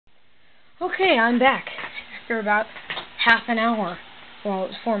Okay, I'm back after about half an hour while it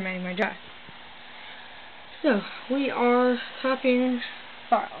was formatting my drive. So, we are copying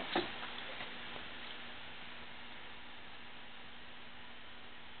files.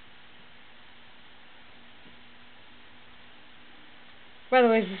 By the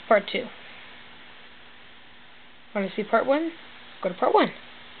way, this is part 2. Want to see part 1? Go to part 1.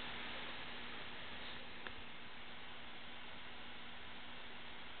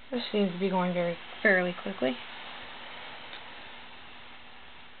 This seems to be going fairly quickly.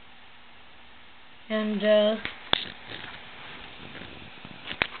 And, let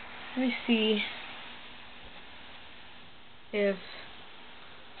me see if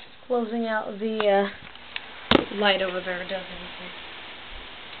closing out the light over there does anything.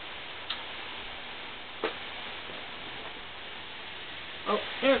 Oh,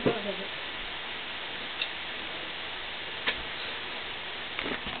 there it goes.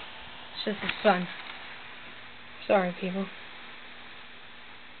 It's just the sun. Sorry, people.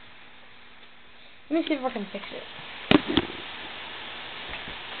 Let me see if I can fix it.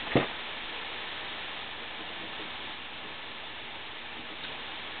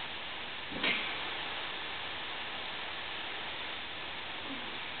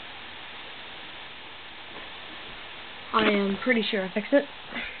 I am pretty sure I fixed it.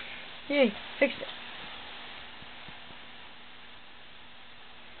 Yay, fixed it.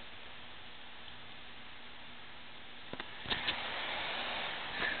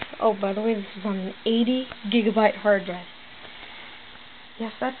 Oh, by the way, this is on an 80 gigabyte hard drive.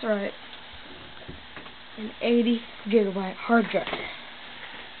 Yes, that's right. An 80 gigabyte hard drive.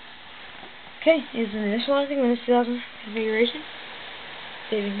 Okay, is an initializing Windows 2000 configuration.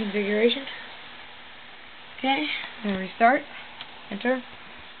 Saving configuration. Okay, I'm going to restart. Enter.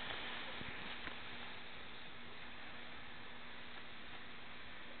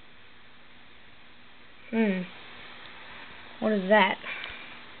 What is that?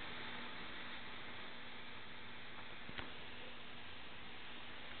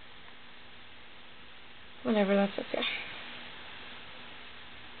 Whatever, that's okay.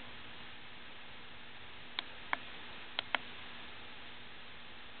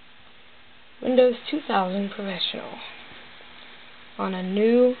 Windows 2000 Professional on a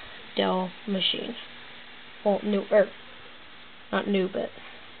new Dell machine. Well, newer. Not new, but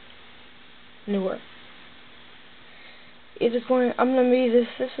newer. It is going. I'm gonna be this.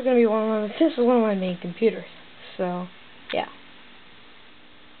 This is gonna be This is one of my main computers. So, yeah.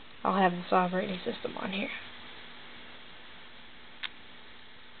 I'll have this operating system on here.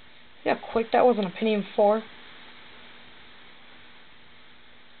 See how quick that was on a Pentium 4?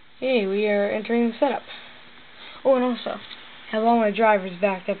 Hey, we are entering the setup. Oh, and also, have all my drivers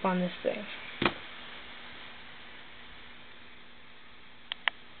backed up on this thing.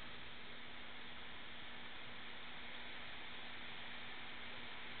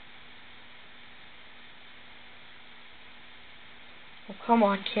 Oh, come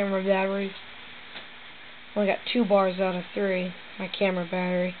on, camera batteries. Only got 2 bars out of 3. My camera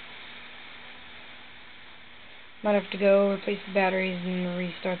battery. Might have to go replace the batteries and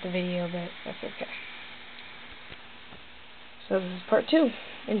restart the video, but that's okay. So this is part 2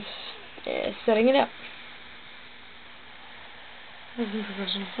 in setting it up. This is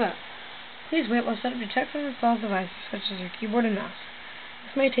professional setup. Please wait while setup detects and installs devices such as your keyboard and mouse.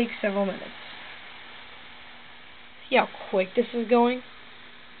 This may take several minutes. See how quick this is going?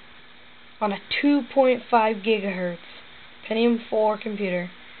 On a 2.5 gigahertz Pentium 4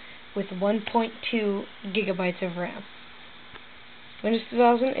 computer with 1.2 gigabytes of RAM. Windows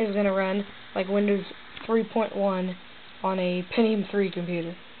 2000 is going to run like Windows 3.1 on a Pentium 3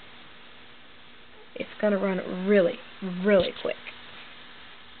 computer. It's going to run really, really quick.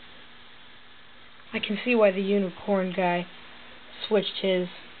 I can see why the Unicorn guy switched his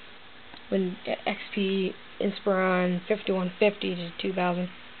XP Inspiron 5150 to 2000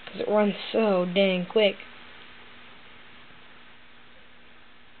 because it runs so dang quick.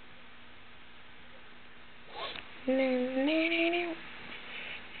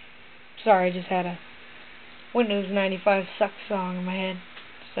 Sorry, I just had a Windows 95 suck song in my head.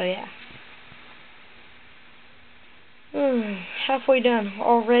 So yeah. Halfway done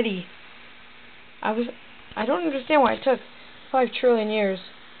already. I don't understand why it took 5 trillion years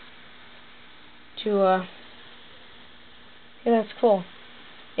to yeah, that's cool.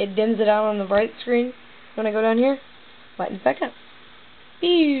 It dims it out on the bright screen. When I go down here, lightens back up.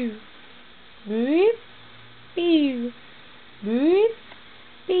 Pew! Boop! Pew! Boop!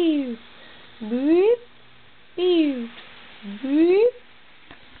 Pew! Boop! Pew! Boop!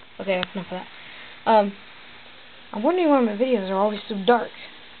 Okay, that's enough of that. I'm wondering why my videos are always so dark.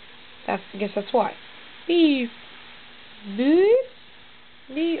 I guess that's why. Beep. Beep.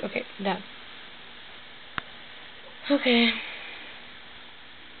 Beep. Okay, done. Okay.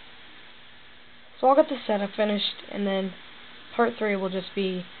 So I'll get the setup finished, and then part 3 will just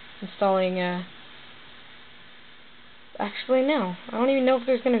be installing, actually, no. I don't even know if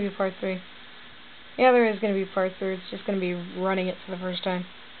there's going to be part 3. Yeah, there is going to be part 3. It's just going to be running it for the first time.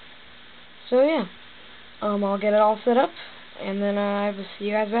 So, yeah. I'll get it all set up, and then I will see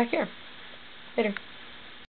you guys back here. Later.